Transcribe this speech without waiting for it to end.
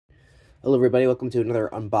Hello everybody, welcome to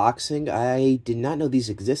another unboxing. I did not know these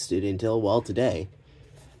existed until, well, today.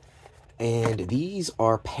 And these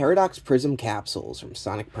are Paradox Prism capsules from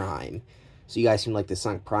Sonic Prime. So you guys seem like the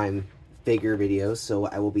Sonic Prime figure videos, so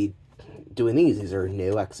I will be doing these. These are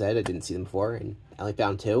new, like I said, I didn't see them before, and I only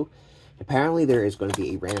found two. Apparently there is going to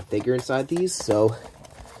be a random figure inside these, so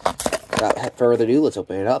without further ado, let's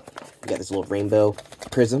open it up. We got this little rainbow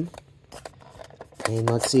prism. And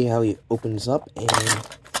let's see how he opens up, and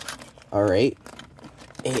alright,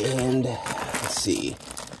 and let's see,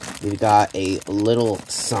 we've got a little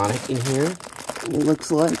Sonic in here, it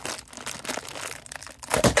looks like.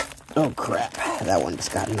 Oh crap, that one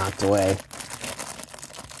just got knocked away.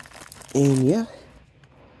 And yeah,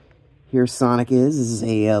 here Sonic is. This is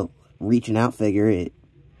a reaching out figure.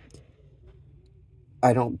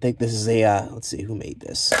 I don't think this is a, let's see, who made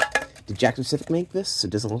this? Did Jackson Pacific make this?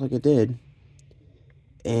 It doesn't look like it did.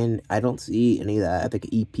 And I don't see any of that. I think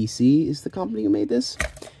EPC is the company who made this.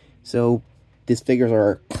 So, these figures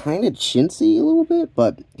are kind of chintzy a little bit,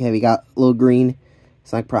 but yeah, we got a little green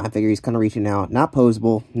Sonic Prime figure. He's kind of reaching out. Not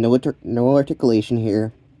posable. No articulation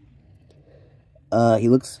here. He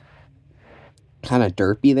looks kind of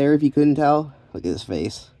derpy there, if you couldn't tell. Look at his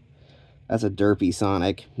face. That's a derpy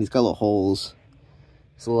Sonic. He's got little holes.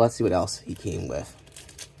 So, let's see what else he came with.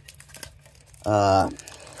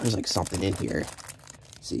 There's like something in here.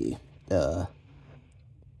 See, is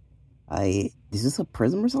this a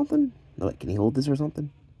prism or something? No, like, can he hold this or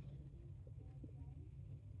something?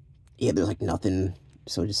 Yeah, there's like nothing,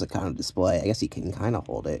 so just a kind of display. I guess he can kind of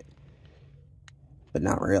hold it, but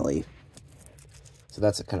not really. So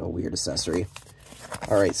that's a kind of a weird accessory.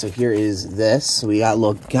 Alright, so here is this. We got a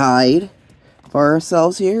little guide for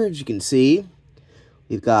ourselves here, as you can see.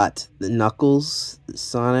 We've got the Knuckles, the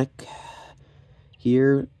Sonic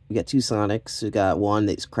here. We got two Sonics. We got one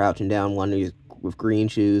that's crouching down, one with green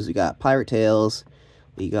shoes. We got Pirate Tails.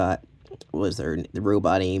 We got, what was there? The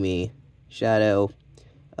Robot Amy, Shadow,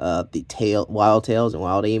 the Wild Tails and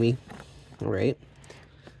Wild Amy. Alright.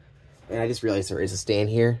 And I just realized there is a stand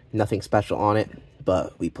here. Nothing special on it,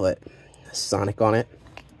 but we put Sonic on it.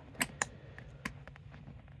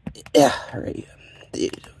 Yeah, alright.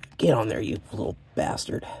 Get on there, you little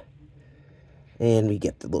bastard. And we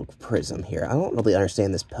get the little prism here. I don't really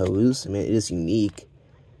understand this pose. I mean, it is unique.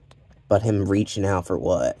 But him reaching out for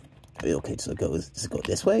what? I mean, okay, so does it go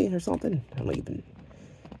this way or something? I don't even...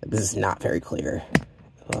 This is not very clear.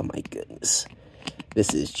 Oh my goodness.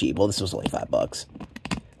 This is cheap. Well, this was only $5.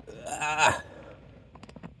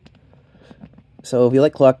 So if you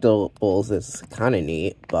like collectibles, this is kind of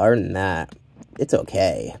neat. But other than that, it's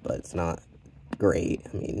okay. But it's not great.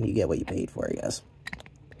 I mean, you get what you paid for, I guess.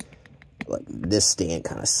 Like, this stand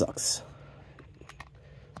kind of sucks.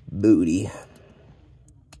 Booty.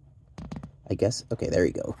 I guess. Okay, there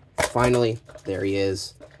you go. Finally, there he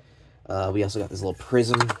is. We also got this little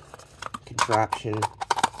prism contraption,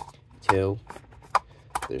 too.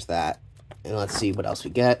 There's that. And let's see what else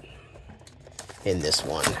we get in this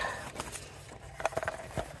one.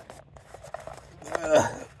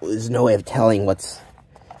 There's no way of telling what's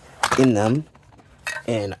in them.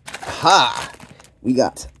 And, ha! We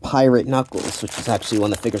got Pirate Knuckles, which is actually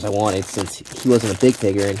one of the figures I wanted since he wasn't a big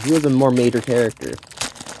figure and he was a more major character.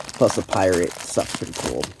 Plus the pirate stuff's pretty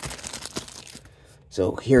cool.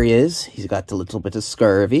 So here he is. He's got the little bit of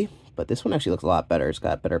scurvy, but this one actually looks a lot better. It's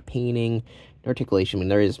got better painting, articulation. I mean,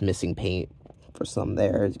 there is missing paint for some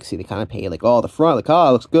there. As you can see, they kind of painted like, oh, the front, like, oh,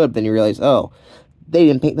 it looks good. But then you realize, oh, they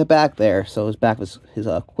didn't paint the back there. So his back was, his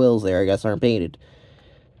quills there, I guess, aren't painted.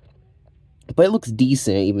 But it looks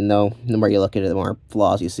decent, even though the more you look at it, the more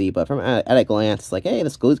flaws you see. But from at a glance, it's like, hey,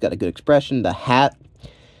 this guy's got a good expression. The hat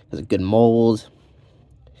has a good mold.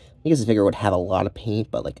 I guess this figure would have a lot of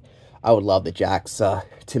paint, but like, I would love the Jacks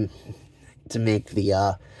to make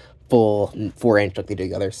the full 4-inch like they do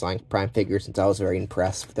the other Sonic Prime figures, since I was very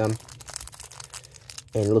impressed with them.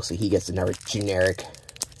 And it looks like he gets another generic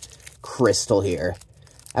crystal here.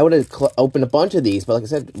 I would have opened a bunch of these, but like I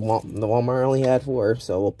said, the Walmart only had 4,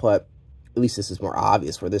 so we'll put. At least this is more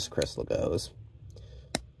obvious where this crystal goes.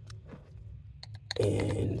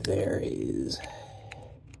 And there is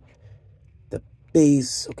the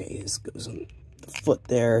base. Okay, this goes on the foot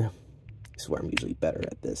there. This is where I'm usually better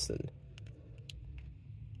at this than...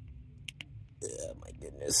 Oh my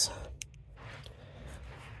goodness.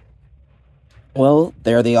 Well,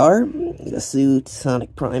 there they are. The suit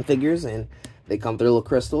Sonic Prime figures, and they come through little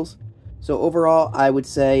crystals. So overall, I would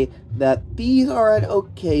say that these are an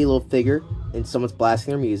okay little figure, and someone's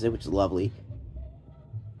blasting their music, which is lovely.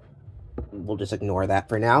 We'll just ignore that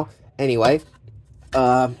for now. Anyway,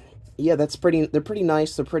 yeah, they're pretty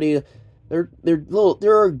nice. They're pretty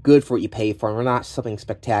they're good for what you pay for them. They're not something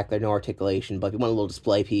spectacular, no articulation, but if you want a little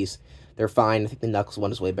display piece, they're fine. I think the Knuckles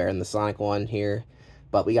one is way better than the Sonic one here.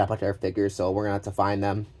 But we got a bunch of other figures, so we're gonna have to find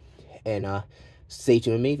them. And stay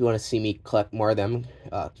tuned with me if you want to see me collect more of them.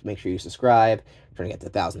 Make sure you subscribe. I'm trying to get to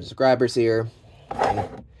 1,000 subscribers here.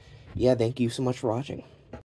 And yeah, thank you so much for watching.